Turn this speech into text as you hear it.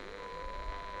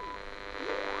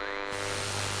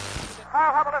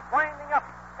Now Hubble is winding up.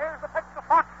 Here's the pitch to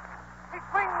Fox. He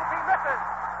swings, he misses.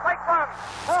 Strike one.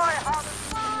 Boy, how does...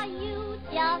 For you,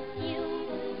 just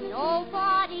you,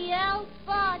 nobody else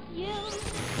but you.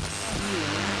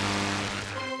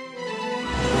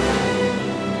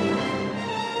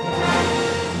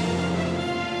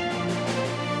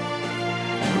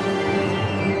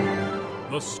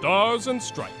 The Stars and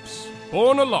Stripes,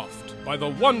 borne aloft by the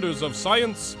wonders of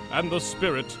science and the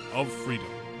spirit of freedom.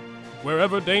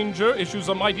 Wherever danger issues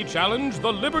a mighty challenge,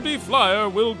 the Liberty Flyer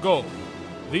will go.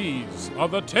 These are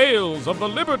the tales of the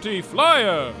Liberty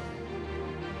Flyer.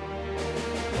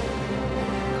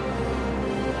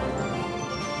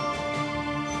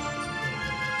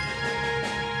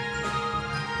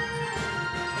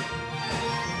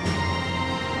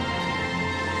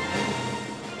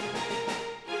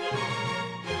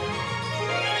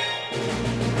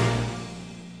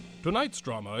 Tonight's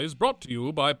drama is brought to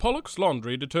you by Pollock's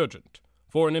Laundry Detergent.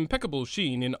 For an impeccable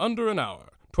sheen in under an hour,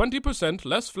 20%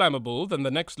 less flammable than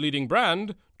the next leading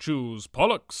brand, choose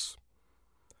Pollock's.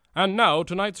 And now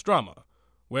tonight's drama,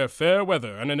 where fair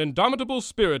weather and an indomitable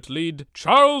spirit lead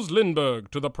Charles Lindbergh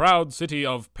to the proud city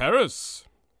of Paris.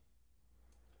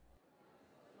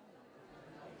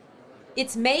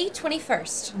 It's May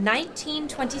 21st,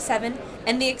 1927,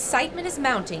 and the excitement is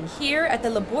mounting here at the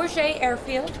Le Bourget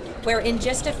airfield, where in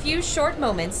just a few short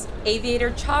moments,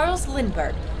 aviator Charles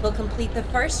Lindbergh will complete the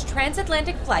first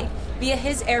transatlantic flight via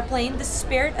his airplane, the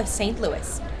Spirit of St.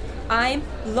 Louis. I'm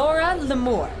Laura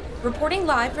Lamour, reporting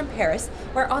live from Paris,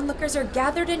 where onlookers are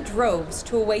gathered in droves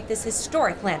to await this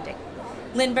historic landing.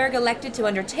 Lindbergh elected to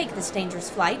undertake this dangerous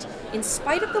flight in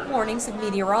spite of the warnings of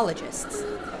meteorologists.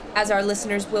 As our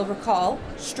listeners will recall,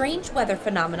 strange weather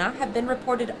phenomena have been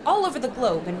reported all over the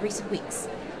globe in recent weeks.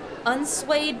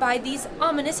 Unswayed by these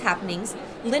ominous happenings,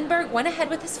 Lindbergh went ahead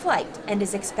with his flight and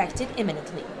is expected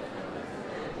imminently.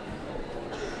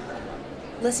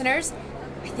 Listeners,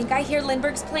 I think I hear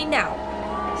Lindbergh's plane now.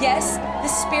 Yes, the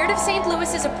Spirit of St.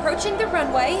 Louis is approaching the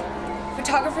runway.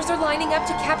 Photographers are lining up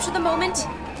to capture the moment.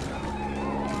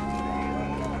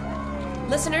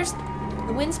 Listeners,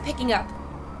 the wind's picking up.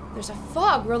 There's a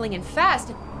fog rolling in fast,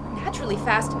 naturally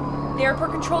fast. The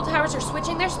airport control towers are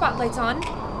switching their spotlights on.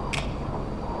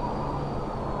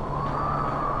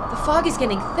 The fog is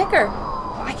getting thicker.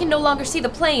 I can no longer see the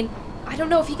plane. I don't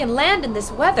know if he can land in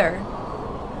this weather.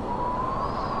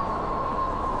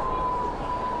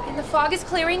 And the fog is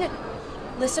clearing.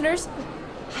 Listeners,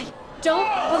 I don't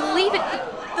believe it.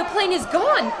 The plane is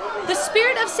gone. The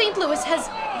Spirit of St. Louis has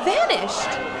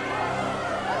vanished.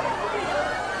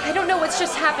 I don't know what's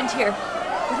just happened here,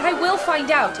 but I will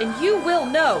find out, and you will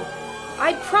know.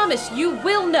 I promise you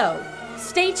will know.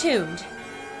 Stay tuned.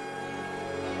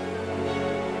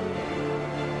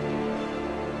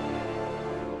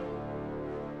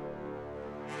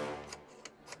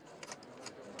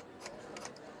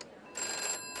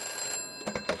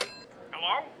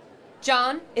 Hello?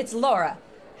 John, it's Laura.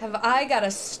 Have I got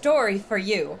a story for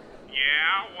you?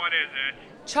 Yeah, what is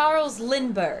it? Charles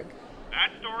Lindbergh.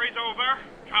 That story's over.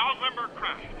 Charles Lindbergh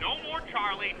crashed. No more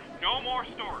Charlie, no more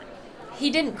story. He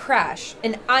didn't crash,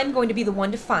 and I'm going to be the one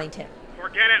to find him.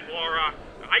 Forget it, Laura.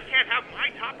 I can't have my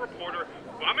top reporter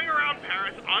bumming around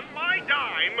Paris on my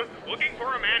dime looking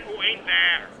for a man who ain't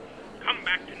there. Come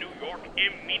back to New York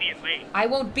immediately. I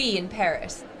won't be in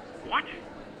Paris. What?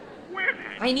 Where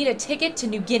then? I need a ticket to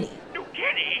New Guinea. New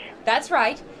Guinea? That's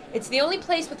right. It's the only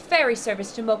place with ferry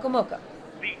service to Mokomoko.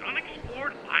 The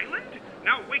unexplored island?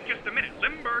 Now, wait just a minute.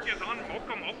 Lindbergh is on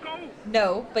Mokomoko?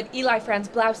 No, but Eli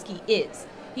Franzblowski is.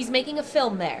 He's making a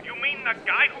film there. You mean the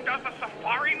guy who does the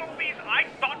safari movies? I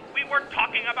thought we were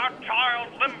talking about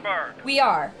Charles Lindbergh. We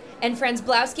are, and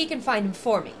Franzblowski can find him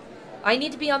for me. I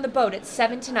need to be on the boat at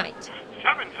 7 tonight.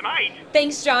 7 tonight?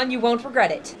 Thanks, John. You won't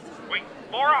regret it. Wait,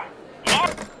 Laura!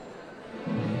 Laura!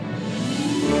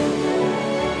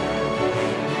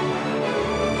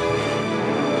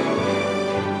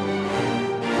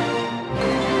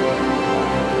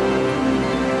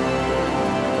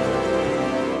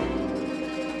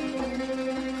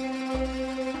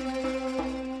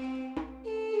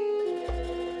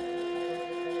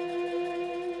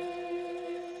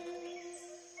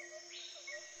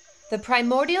 The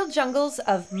primordial jungles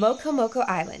of Mokomoko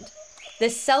Island.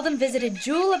 This seldom visited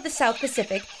jewel of the South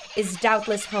Pacific is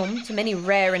doubtless home to many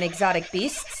rare and exotic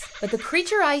beasts, but the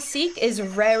creature I seek is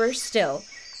rarer still,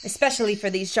 especially for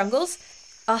these jungles,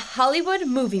 a Hollywood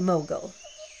movie mogul.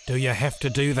 Do you have to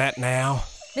do that now?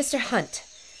 Mr. Hunt,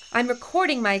 I'm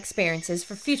recording my experiences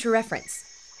for future reference.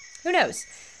 Who knows?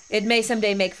 It may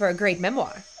someday make for a great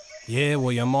memoir. Yeah,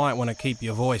 well, you might want to keep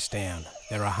your voice down.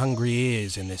 There are hungry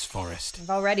ears in this forest. I've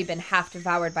already been half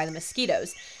devoured by the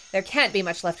mosquitoes. There can't be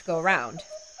much left to go around.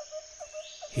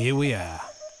 Here we are.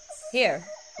 Here?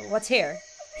 What's here?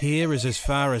 Here is as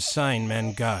far as sane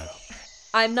men go.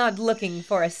 I'm not looking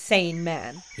for a sane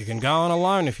man. You can go on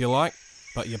alone if you like,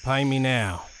 but you pay me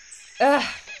now. Ugh.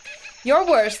 You're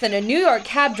worse than a New York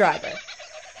cab driver.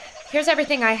 Here's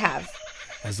everything I have.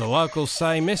 As the locals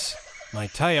say, miss, may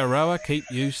Tearoa keep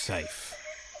you safe.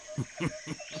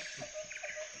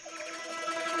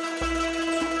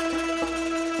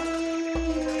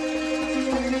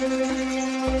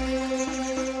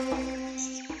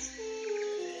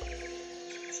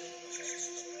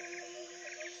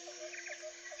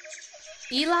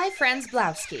 Eli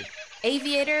Franz-Blawski,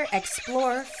 aviator,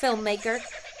 explorer, filmmaker,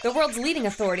 the world's leading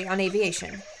authority on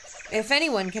aviation. If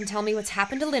anyone can tell me what's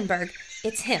happened to Lindbergh,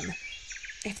 it's him.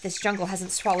 If this jungle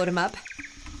hasn't swallowed him up.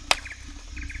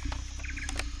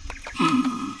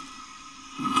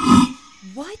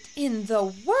 What in the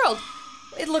world?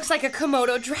 It looks like a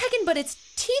Komodo dragon, but its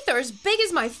teeth are as big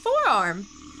as my forearm.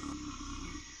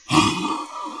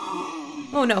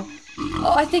 Oh no.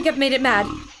 Oh, I think I've made it mad.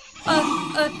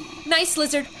 Nice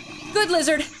lizard. Good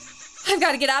lizard. I've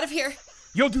got to get out of here.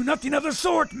 You'll do nothing of the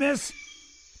sort, miss.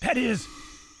 That is,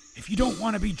 if you don't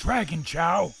want to be Dragon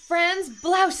Chow.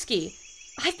 Franz-Blawski.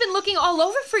 I've been looking all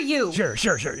over for you. Sure.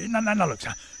 Now look,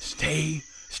 stay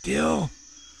still.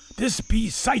 This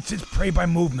beast sights its prey by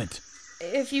movement.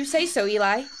 If you say so,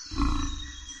 Eli.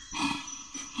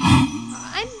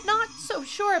 I'm not so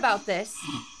sure about this.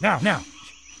 Now,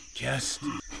 just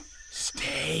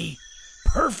stay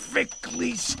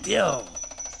perfectly still.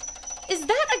 Is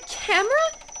that a camera?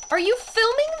 Are you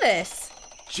filming this?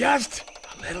 Just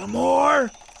a little more.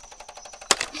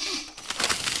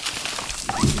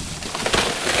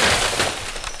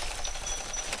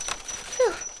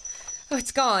 Phew. Oh,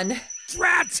 it's gone.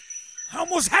 Drat! I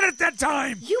almost had it that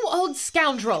time! You old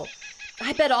scoundrel!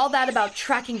 I bet all that about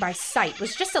tracking by sight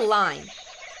was just a line.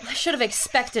 I should have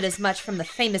expected as much from the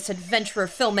famous adventurer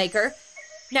filmmaker.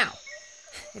 Now,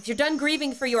 if you're done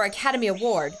grieving for your Academy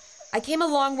Award, I came a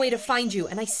long way to find you,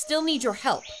 and I still need your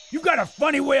help. You've got a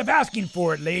funny way of asking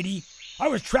for it, lady. I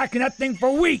was tracking that thing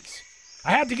for weeks.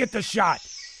 I had to get the shot.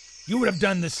 You would have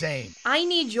done the same. I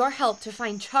need your help to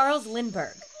find Charles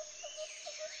Lindbergh.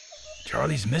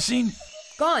 Charlie's missing?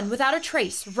 Gone without a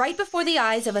trace, right before the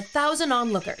eyes of 1,000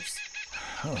 onlookers.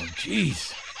 Oh,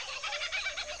 jeez.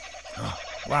 Oh,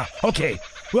 wow. Okay,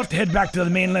 we'll have to head back to the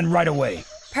mainland right away.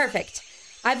 Perfect.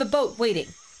 I have a boat waiting.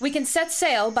 We can set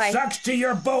sail by... Sucks to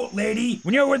your boat, lady.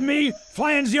 When you're with me,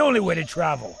 flying's the only way to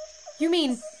travel. You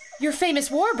mean your famous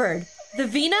warbird, the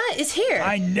Vina, is here?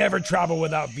 I never travel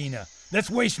without Vina.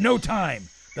 Let's waste no time.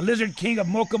 The Lizard King of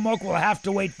Mokomok will have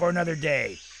to wait for another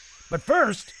day. But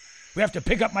first, we have to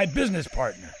pick up my business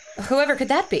partner. Whoever could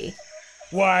that be?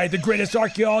 Why, the greatest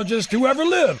archaeologist who ever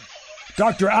lived,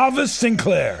 Dr. Alvis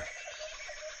Sinclair.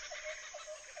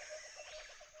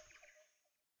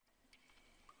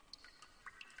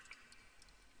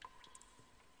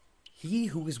 He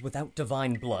who is without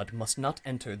divine blood must not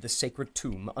enter the sacred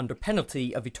tomb under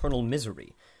penalty of eternal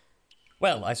misery.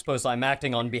 Well, I suppose I'm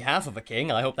acting on behalf of a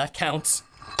king. I hope that counts.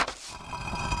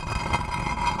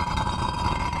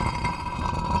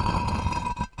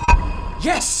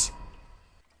 Yes!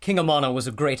 King Amana was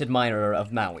a great admirer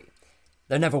of Maui.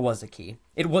 There never was a key.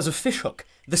 It was a fishhook,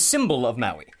 the symbol of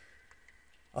Maui.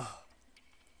 Oh,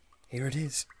 here it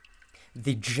is.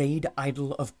 The jade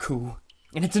idol of Ku.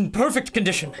 And it's in perfect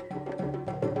condition.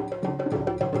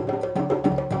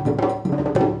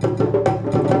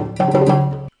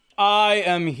 I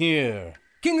am here.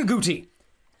 King Agouti,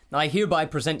 I hereby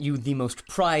present you the most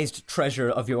prized treasure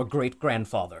of your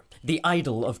great-grandfather, the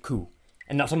idol of Ku.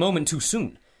 And not a moment too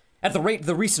soon. At the rate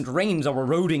the recent rains are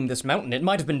eroding this mountain, it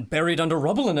might have been buried under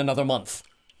rubble in another month.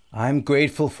 I'm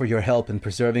grateful for your help in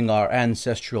preserving our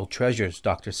ancestral treasures,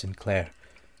 Dr. Sinclair.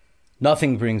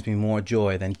 Nothing brings me more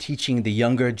joy than teaching the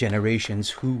younger generations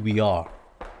who we are.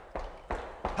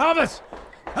 Elvis!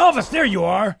 Elvis, there you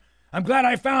are! I'm glad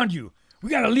I found you. We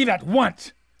gotta leave at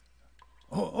once.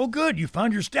 Oh, good, you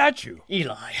found your statue.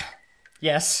 Eli.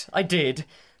 Yes, I did.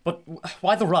 But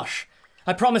why the rush?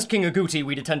 I promised King Agouti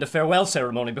we'd attend a farewell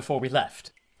ceremony before we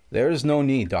left. There is no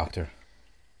need, Doctor.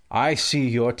 I see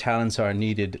your talents are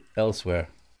needed elsewhere.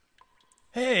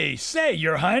 Hey, say,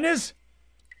 Your Highness!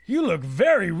 You look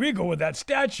very regal with that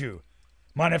statue.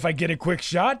 Mind if I get a quick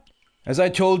shot? As I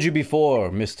told you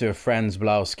before, Mr.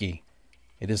 Franz-Blawski,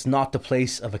 it is not the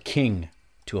place of a king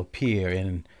to appear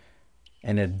in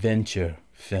an adventure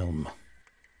film.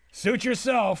 Suit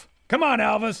yourself. Come on,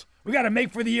 Elvis. We gotta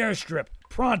make for the airstrip.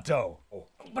 Pronto.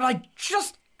 But I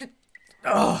just...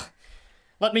 Ugh.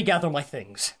 Let me gather my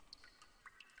things.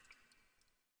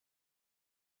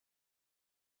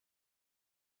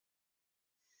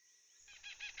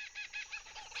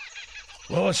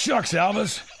 Well, shucks,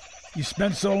 Albus. You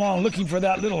spent so long looking for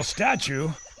that little statue.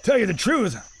 Tell you the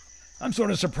truth, I'm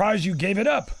sort of surprised you gave it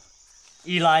up.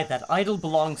 Eli, that idol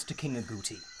belongs to King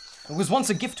Agouti. It was once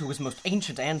a gift to his most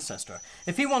ancient ancestor.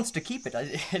 If he wants to keep it,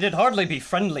 it'd hardly be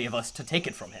friendly of us to take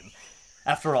it from him.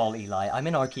 After all, Eli, I'm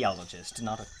an archaeologist,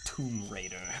 not a tomb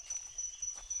raider.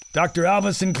 Dr.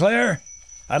 Albus Sinclair,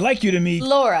 I'd like you to meet...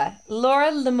 Laura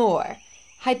Lemore,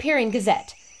 Hyperion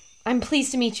Gazette. I'm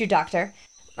pleased to meet you, Doctor.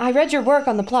 I read your work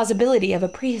on the plausibility of a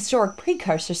prehistoric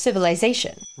precursor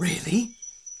civilization. Really?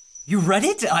 You read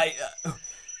it?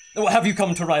 Have you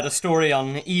come to write a story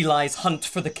on Eli's hunt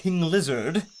for the King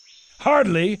Lizard?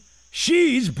 Hardly.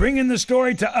 She's bringing the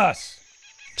story to us.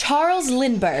 Charles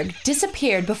Lindbergh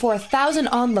disappeared before 1,000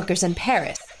 onlookers in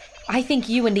Paris. I think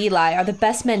you and Eli are the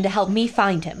best men to help me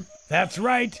find him. That's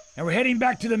right, and we're heading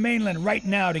back to the mainland right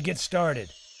now to get started.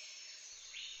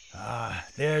 Ah,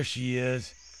 there she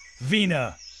is.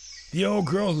 Vina, the old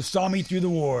girl who saw me through the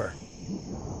war.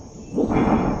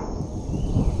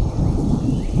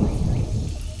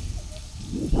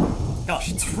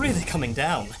 Gosh, it's really coming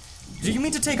down. Do you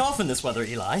mean to take off in this weather,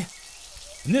 Eli?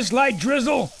 In this light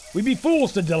drizzle, we'd be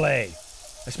fools to delay.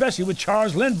 Especially with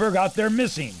Charles Lindbergh out there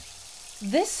missing.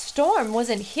 This storm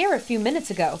wasn't here a few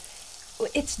minutes ago.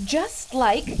 It's just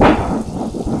like...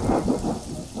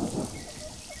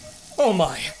 Oh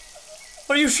my!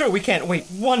 Are you sure we can't wait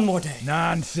one more day?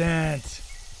 Nonsense.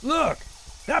 Look,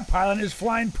 that pilot is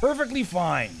flying perfectly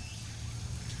fine.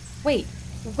 Wait,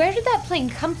 where did that plane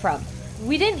come from?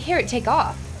 We didn't hear it take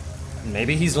off.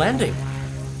 Maybe he's landing.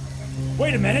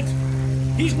 Wait a minute.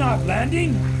 He's not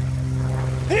landing.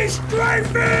 He's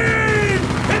strafing!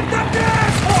 Hit the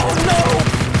deck! Oh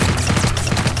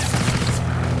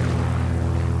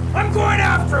no! I'm going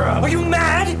after him! Are you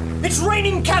mad? It's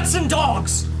raining cats and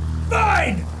dogs!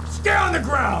 Fine! Stay on the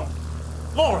ground!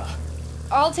 Laura!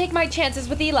 I'll take my chances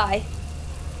with Eli.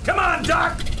 Come on,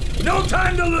 Doc! No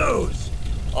time to lose!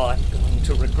 I'm going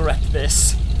to regret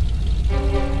this.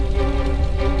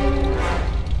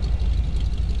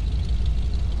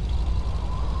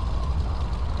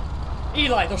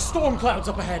 Eli, there's storm clouds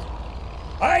up ahead.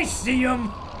 I see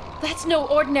them. That's no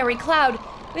ordinary cloud.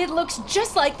 It looks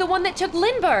just like the one that took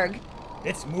Lindbergh.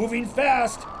 It's moving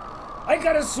fast. I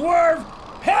gotta swerve.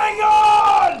 Hang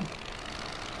on!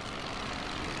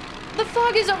 The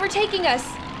fog is overtaking us.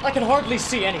 I can hardly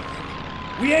see anything.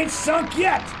 We ain't sunk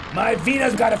yet. My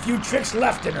Vina's got a few tricks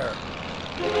left in her.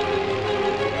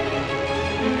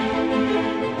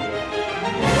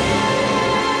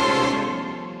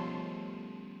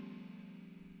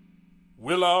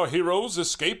 Will our heroes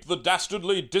escape the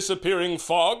dastardly disappearing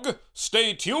fog?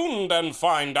 Stay tuned and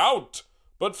find out.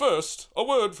 But first, a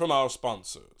word from our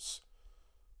sponsors.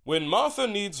 When Martha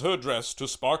needs her dress to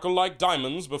sparkle like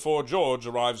diamonds before George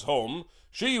arrives home,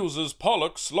 she uses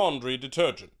Pollux laundry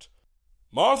detergent.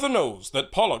 Martha knows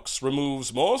that Pollux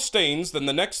removes more stains than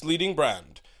the next leading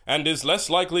brand, and is less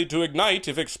likely to ignite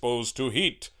if exposed to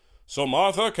heat. So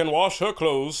Martha can wash her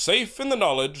clothes safe in the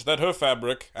knowledge that her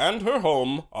fabric and her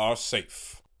home are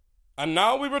safe. And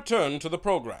now we return to the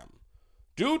program.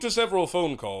 Due to several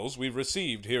phone calls we've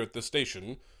received here at the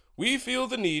station, we feel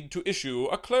the need to issue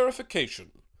a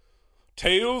clarification.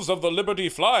 Tales of the Liberty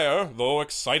Flyer, though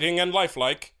exciting and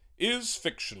lifelike, is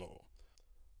fictional.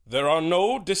 There are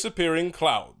no disappearing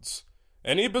clouds.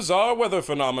 Any bizarre weather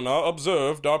phenomena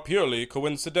observed are purely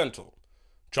coincidental.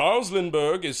 Charles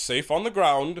Lindbergh is safe on the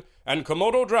ground, and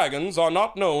Komodo dragons are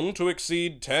not known to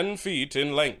exceed 10 feet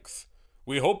in length.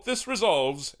 We hope this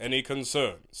resolves any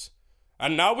concerns.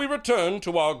 And now we return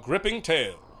to our gripping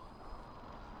tale.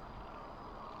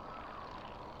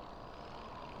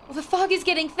 The fog is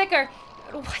getting thicker.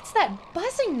 What's that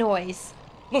buzzing noise?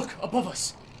 Look, above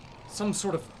us. Some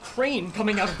sort of crane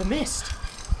coming out of the mist.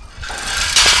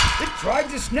 It tried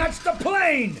to snatch the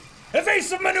plane!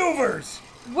 Evasive maneuvers!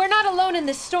 We're not alone in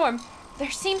this storm.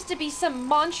 There seems to be some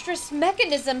monstrous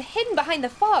mechanism hidden behind the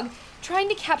fog, trying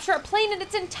to capture our plane in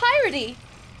its entirety.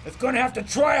 It's gonna have to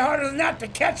try harder than that to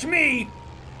catch me!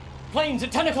 Planes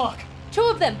at 10 o'clock. 2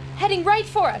 of them, heading right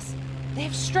for us. They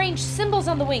have strange symbols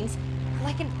on the wings,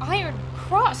 like an iron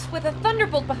cross with a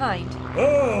thunderbolt behind.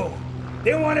 Oh,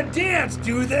 they want to dance,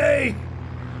 do they?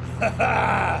 Ha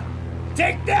ha!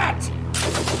 Take that!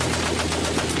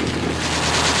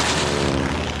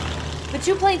 The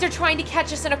 2 planes are trying to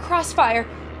catch us in a crossfire.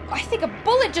 I think a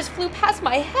bullet just flew past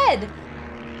my head.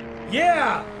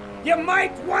 Yeah, you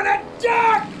might want to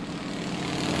duck!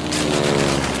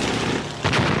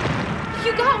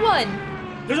 You got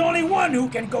one! There's only one who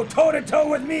can go toe-to-toe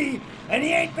with me, and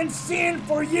he ain't been seen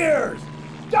for years.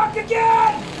 Duck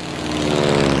again!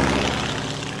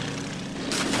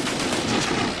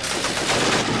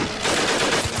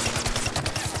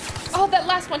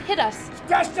 one hit us.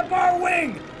 Scratched up our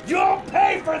wing! You'll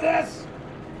pay for this!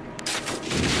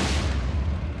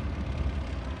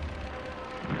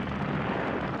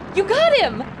 You got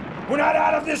him! We're not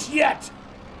out of this yet!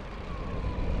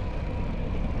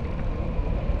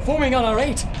 Forming on our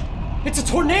 8. It's a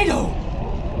tornado!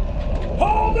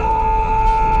 Hold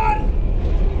on!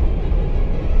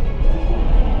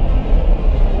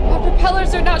 Our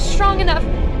propellers are not strong enough.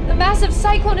 The massive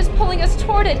cyclone is pulling us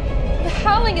toward it. The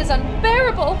howling is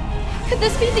unbearable. Could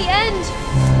this be the end?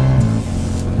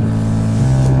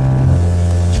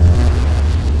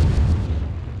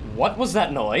 What was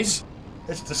that noise?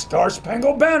 It's the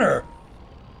Star-Spangled Banner!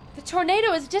 The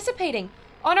tornado is dissipating.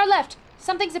 On our left,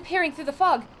 something's appearing through the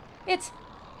fog. It's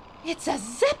a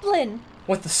Zeppelin!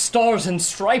 With the stars and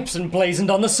stripes emblazoned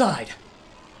on the side.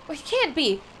 Well, it can't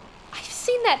be. I've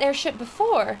seen that airship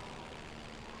before.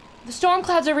 The storm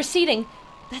clouds are receding.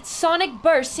 That sonic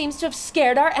burst seems to have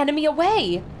scared our enemy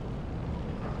away.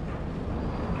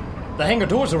 The hangar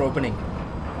doors are opening.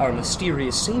 Our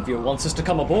mysterious savior wants us to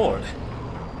come aboard.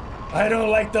 I don't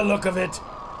like the look of it.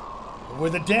 But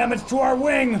with the damage to our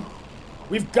wing,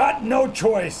 we've got no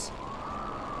choice.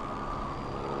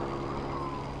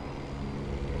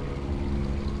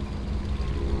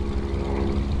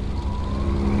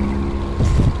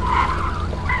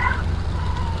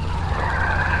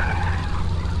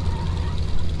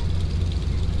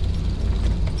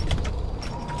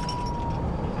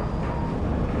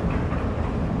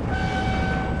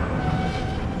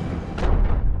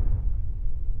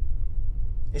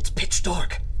 It's pitch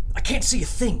dark. I can't see a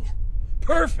thing.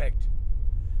 Perfect.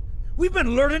 We've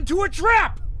been lured into a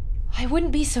trap. I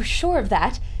wouldn't be so sure of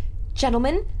that.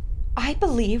 Gentlemen, I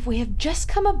believe we have just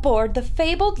come aboard the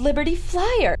fabled Liberty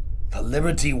Flyer. The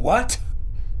Liberty what?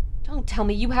 Don't tell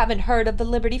me you haven't heard of the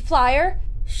Liberty Flyer.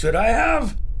 Should I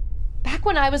have? Back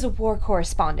when I was a war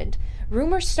correspondent,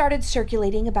 rumors started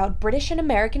circulating about British and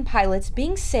American pilots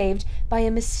being saved by a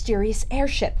mysterious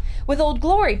airship with Old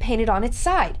Glory painted on its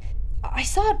side. I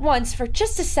saw it once for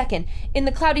just a second in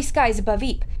the cloudy skies above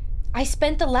Ypres. I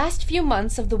spent the last few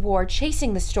months of the war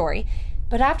chasing the story,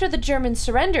 but after the Germans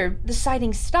surrendered, the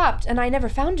sighting stopped and I never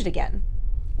found it again.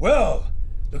 Well,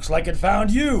 looks like it found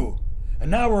you.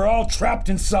 And now we're all trapped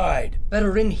inside.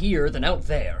 Better in here than out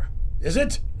there. Is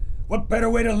it? What better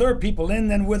way to lure people in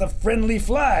than with a friendly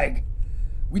flag?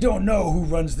 We don't know who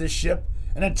runs this ship,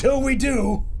 and until we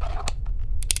do...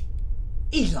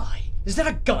 Eli, is that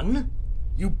a gun?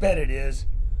 You bet it is.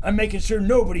 I'm making sure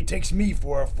nobody takes me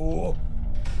for a fool.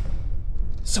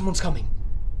 Someone's coming.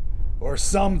 Or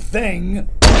something.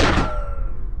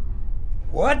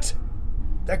 What?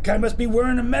 That guy must be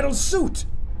wearing a metal suit.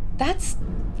 That's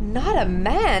not a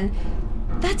man.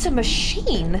 That's a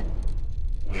machine.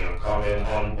 We'll come in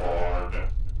on board.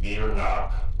 Meter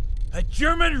knock. A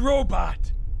German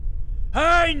robot.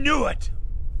 I knew it.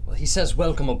 Well, he says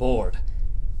welcome aboard.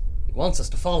 He wants us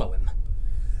to follow him.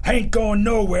 I ain't going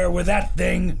nowhere with that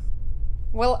thing.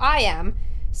 Well, I am.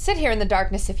 Sit here in the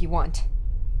darkness if you want.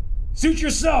 Suit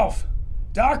yourself.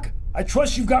 Doc, I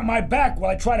trust you've got my back while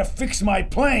I try to fix my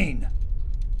plane.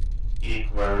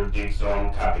 Equal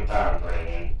Dixon Capitan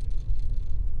training.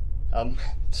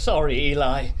 Sorry,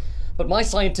 Eli, but my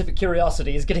scientific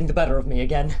curiosity is getting the better of me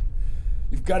again.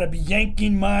 You've got to be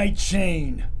yanking my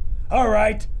chain. All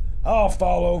right, I'll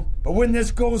follow, but when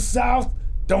this goes south,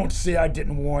 don't say I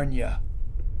didn't warn you.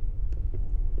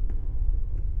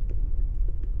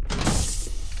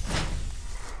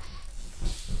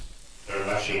 The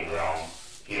machine room.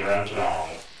 Here and long.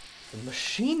 The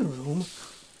machine room?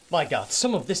 My God,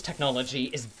 some of this technology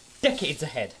is decades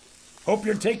ahead. Hope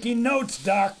you're taking notes,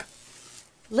 Doc.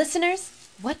 Listeners,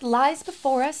 what lies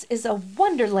before us is a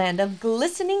wonderland of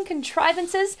glistening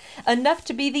contrivances enough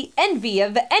to be the envy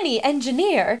of any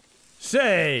engineer.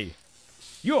 Say,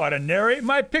 you ought to narrate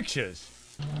my pictures.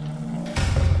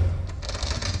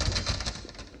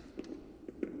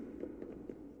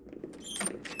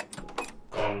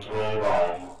 Control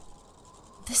room.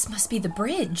 This must be the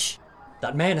bridge.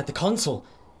 That man at the console,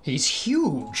 he's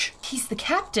huge. He's the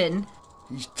captain.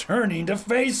 He's turning to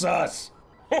face us.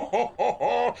 Ho, ho, ho,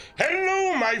 ho.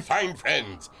 Hello, my fine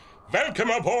friends. Welcome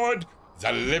aboard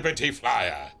the Liberty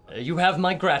Flyer. You have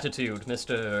my gratitude,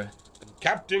 Mr.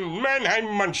 Captain Mannheim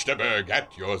Munsterberg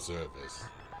at your service.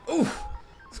 Ooh,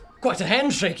 quite a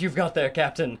handshake you've got there,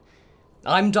 Captain.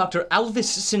 I'm Dr. Alvis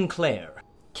Sinclair.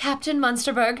 Captain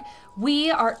Munsterberg, we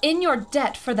are in your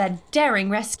debt for that daring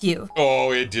rescue.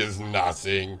 Oh, it is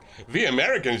nothing. We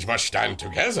Americans must stand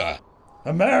together.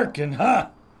 American, huh?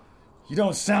 You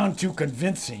don't sound too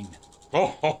convincing. Ho,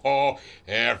 ho, ho.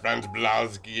 Herr Franz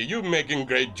Blauski, you making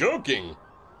great joking.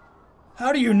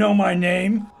 How do you know my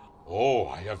name? Oh,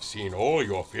 I have seen all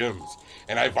your films,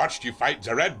 and I've watched you fight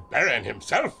the Red Baron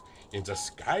himself in the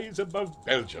skies above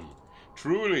Belgium.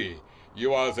 Truly,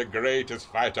 you are the greatest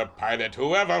fighter pilot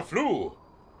who ever flew.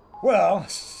 Well,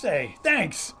 say,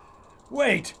 thanks.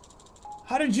 Wait,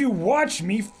 how did you watch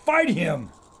me fight him?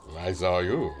 I saw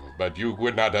you, but you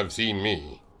would not have seen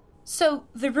me. So,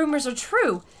 the rumors are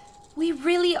true. We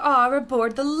really are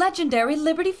aboard the legendary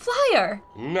Liberty Flyer.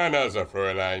 None other,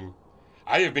 Fräulein.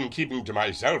 I have been keeping to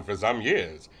myself for some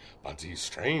years, but these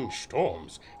strange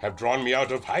storms have drawn me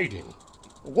out of hiding.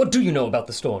 What do you know about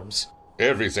the storms?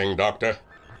 Everything, Doctor.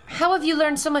 How have you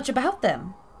learned so much about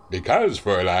them? Because,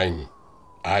 Fräulein,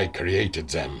 I created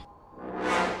them.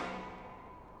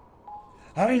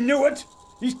 I knew it!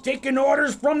 He's taking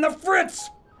orders from the Fritz!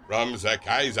 From the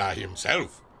Kaiser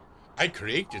himself. I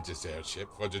created this airship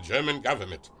for the German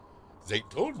government. They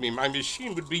told me my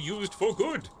machine would be used for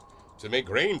good. To make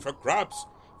rain for crops,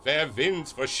 fair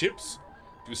winds for ships,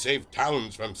 to save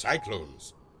towns from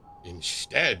cyclones.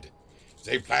 Instead,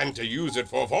 they planned to use it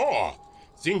for war,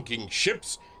 sinking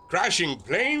ships, crashing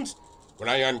planes. When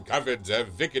I uncovered their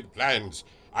wicked plans,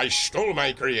 I stole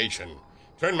my creation,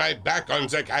 turned my back on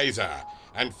the Kaiser,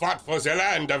 and fought for the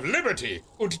land of liberty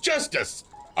and justice,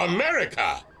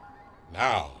 America.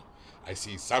 Now, I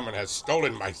see someone has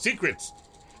stolen my secrets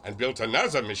and built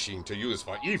another machine to use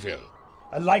for evil.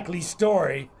 A likely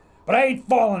story, but I ain't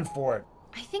falling for it.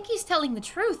 I think he's telling the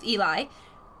truth, Eli.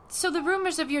 So the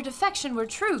rumors of your defection were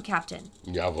true, Captain.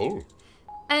 Jawohl.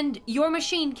 And your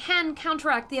machine can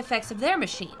counteract the effects of their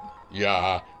machine.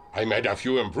 Yeah, I made a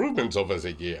few improvements over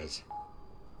the years.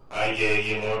 Aye,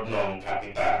 in Ordnung,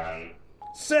 Captain.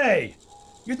 Say,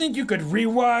 you think you could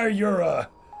rewire your,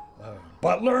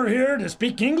 butler here to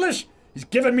speak English? He's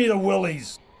giving me the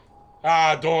willies.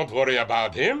 Don't worry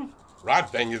about him.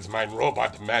 Rotwang is my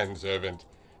robot manservant.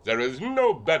 There is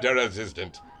no better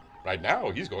assistant. Right now,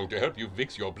 he's going to help you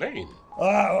fix your plane.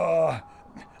 I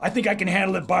think I can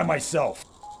handle it by myself.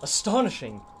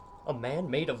 Astonishing. A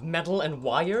man made of metal and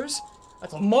wires?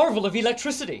 That's a marvel of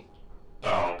electricity.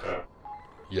 Danke.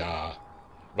 Yeah.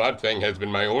 Rotwang has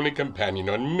been my only companion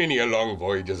on many a long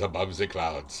voyages above the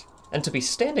clouds. And to be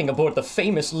standing aboard the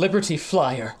famous Liberty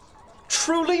Flyer.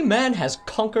 Truly, man has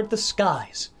conquered the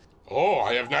skies. Oh,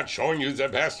 I have not shown you the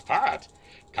best part.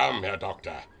 Come, Herr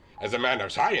Doctor. As a man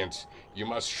of science, you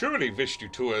must surely wish to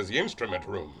tour the instrument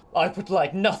room. I would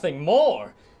like nothing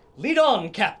more. Lead on,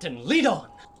 Captain, lead on.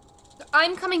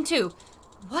 I'm coming too.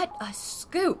 What a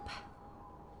scoop.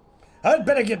 I'd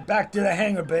better get back to the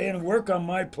hangar bay and work on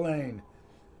my plane.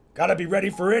 Gotta be ready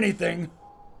for anything.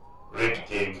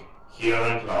 Richtig, hier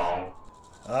entlang.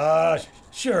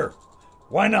 Sure.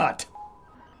 Why not?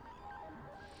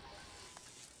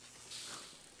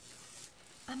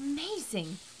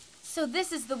 Amazing. So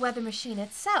this is the weather machine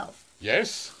itself.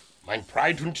 Yes, mein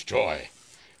pride and joy.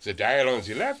 The dial on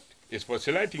the left is for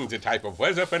selecting the type of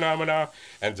weather phenomena,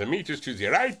 and the meters to the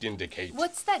right indicate...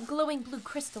 What's that glowing blue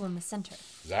crystal in the center?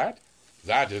 That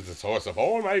is the source of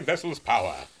all my vessel's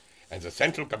power, and the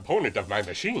central component of my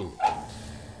machine.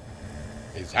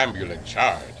 A Zambulan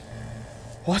shard.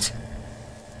 What?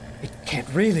 It can't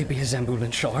really be a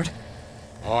Zambulan shard.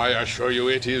 Oh, I assure you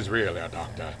it is real, Herr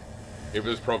Doctor. It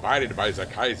was provided by the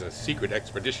Kaiser's secret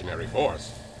expeditionary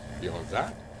force. Beyond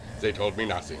that, they told me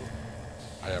nothing.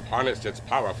 I have harnessed its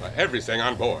power for everything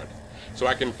on board, so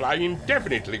I can fly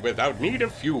indefinitely without need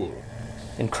of fuel.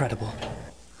 Incredible.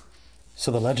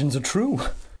 So the legends are true.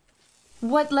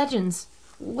 What legends?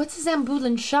 What's a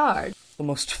Zambulan shard? The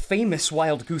most famous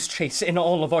wild goose chase in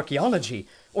all of archaeology,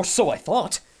 or so I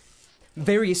thought.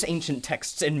 Various ancient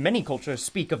texts in many cultures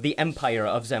speak of the empire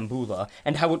of Zambula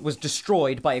and how it was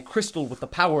destroyed by a crystal with the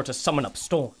power to summon up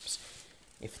storms.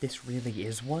 If this really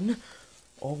is one,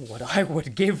 oh, what I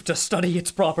would give to study its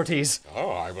properties. Oh,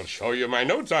 I will show you my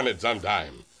notes on it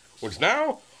sometime. And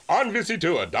now, on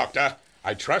visitor, Doctor.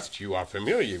 I trust you are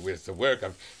familiar with the work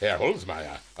of Herr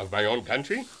Holzmeier of my own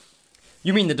country?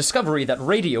 You mean the discovery that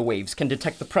radio waves can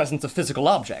detect the presence of physical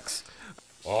objects?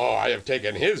 Oh, I have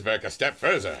taken his work a step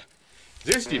further.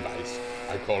 This device,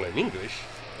 I call in English,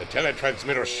 the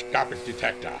teletransmitterscopic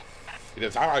detector. It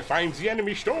is how I find the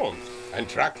enemy storms and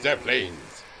track their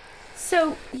planes.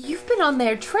 So, you've been on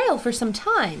their trail for some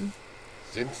time.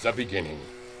 Since the beginning.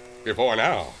 Before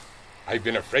now, I've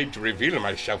been afraid to reveal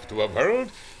myself to a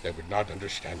world that would not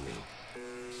understand me.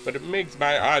 But it makes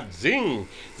my heart sing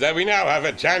that we now have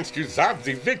a chance to stop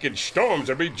the wicked storms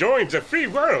and rejoin the free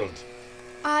world.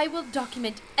 I will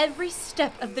document every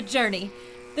step of the journey.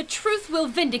 The truth will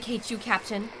vindicate you,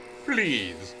 Captain.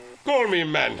 Please, call me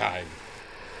Mannheim.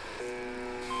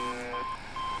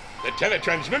 The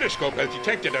teletransmitterscope has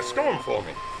detected a storm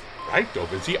forming. right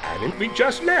over the island we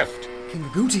just left. King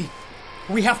Agouti,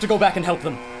 we have to go back and help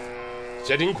them.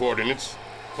 Setting coordinates.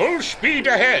 Full speed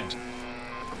ahead.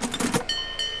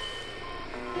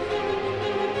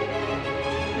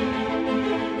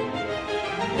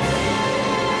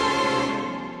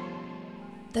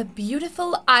 The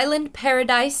beautiful island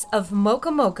paradise of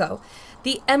Mokomoko.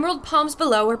 The emerald palms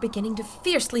below are beginning to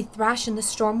fiercely thrash in the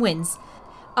storm winds.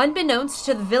 Unbeknownst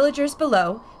to the villagers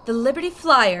below, the Liberty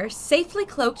Flyer, safely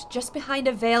cloaked just behind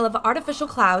a veil of artificial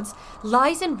clouds,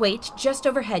 lies in wait just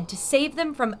overhead to save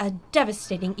them from a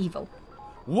devastating evil.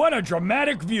 What a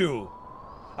dramatic view!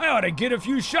 I ought to get a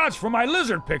few shots for my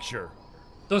lizard picture.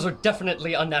 Those are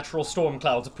definitely unnatural storm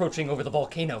clouds approaching over the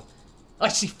volcano. I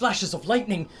see flashes of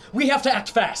lightning. We have to act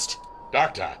fast.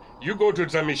 Doctor, you go to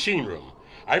the machine room.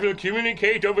 I will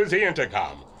communicate over the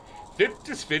intercom. Flip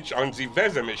the switch on the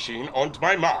weather machine on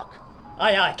my mark.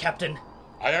 Aye, aye, Captain.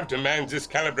 I have to man this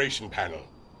calibration panel.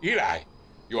 Eli,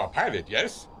 you are pilot,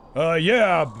 yes?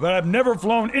 Yeah, but I've never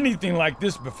flown anything like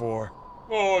this before.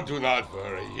 Oh, do not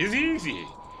worry. It's easy.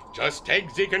 Just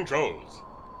take the controls.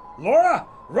 Laura,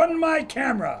 run my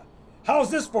camera. How's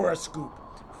this for a scoop?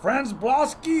 Franz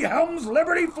Blosky, Helms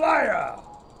Liberty Flyer.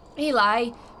 Eli,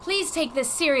 please take this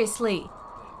seriously.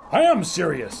 I am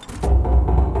serious.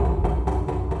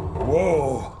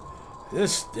 Whoa,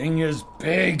 this thing is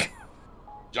big.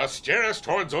 Just steer us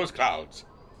towards those clouds.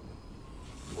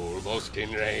 Almost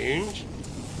in range.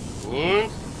 Good.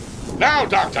 Now,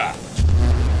 Doctor!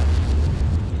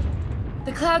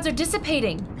 The clouds are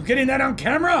dissipating. You getting that on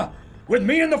camera? With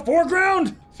me in the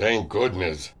foreground? Thank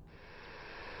goodness.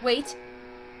 Wait,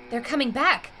 they're coming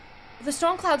back. The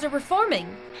storm clouds are reforming.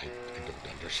 I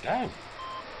don't understand.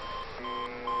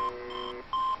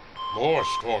 More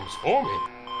storms forming.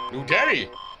 New Delhi,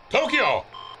 Tokyo,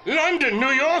 London,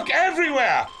 New York,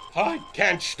 everywhere. I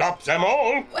can't stop them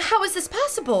all. How is this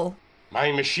possible?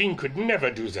 My machine could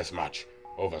never do this much.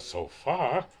 Over so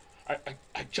far, I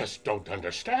just don't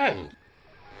understand.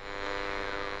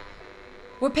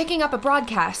 We're picking up a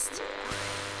broadcast.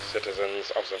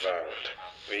 Citizens of the world,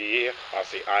 we are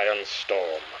the Iron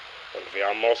Storm, and we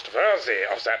are most worthy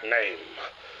of that name.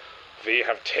 We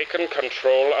have taken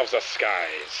control of the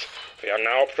skies. We are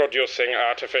now producing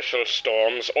artificial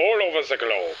storms all over the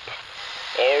globe.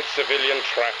 All civilian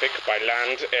traffic by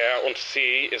land, air, and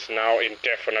sea is now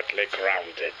indefinitely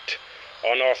grounded.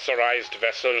 Unauthorized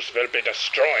vessels will be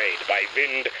destroyed by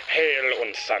wind, hail,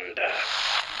 and thunder.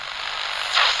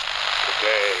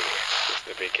 Today is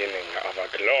the beginning of a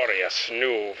glorious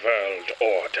new world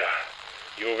order.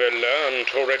 You will learn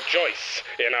to rejoice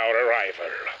in our arrival.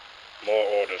 More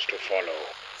orders to follow.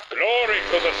 Glory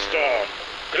to the storm!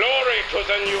 Glory to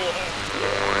the new...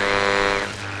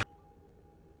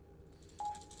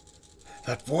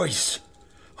 That voice.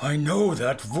 I know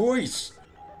that voice.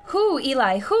 Who,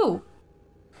 Eli, who?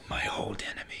 My old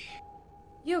enemy.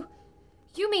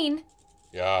 You mean...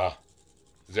 Yeah,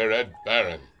 the Red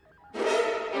Baron.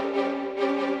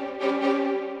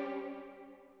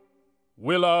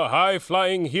 Will our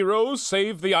high-flying heroes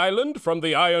save the island from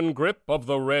the iron grip of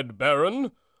the Red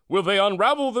Baron? Will they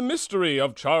unravel the mystery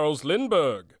of Charles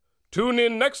Lindbergh? Tune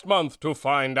in next month to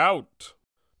find out.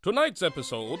 Tonight's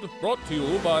episode, brought to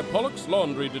you by Pollux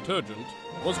Laundry Detergent,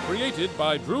 was created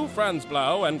by Drew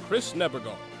Franzblau and Chris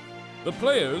Nebergall. The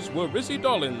players were Rissy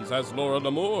Dollins as Laura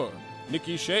Lamour,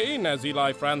 Nikki Shane as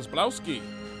Eli Franzblowski,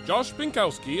 Josh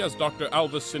Pinkowski as Dr.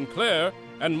 Alvis Sinclair,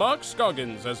 and Mark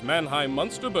Scoggins as Mannheim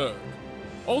Munsterberg.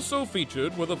 Also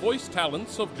featured were the voice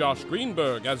talents of Josh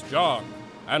Greenberg as John,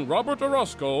 and Robert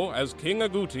Orozco as King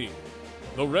Agouti.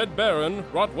 The Red Baron,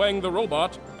 Rotwang the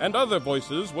Robot, and other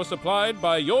voices were supplied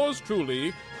by yours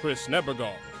truly, Chris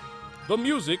Nebergall. The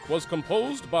music was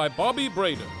composed by Bobby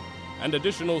Brader, and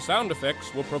additional sound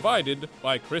effects were provided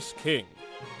by Chris King.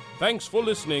 Thanks for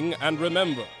listening, and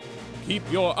remember, keep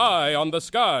your eye on the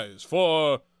skies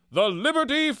for the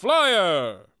Liberty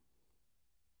Flyer!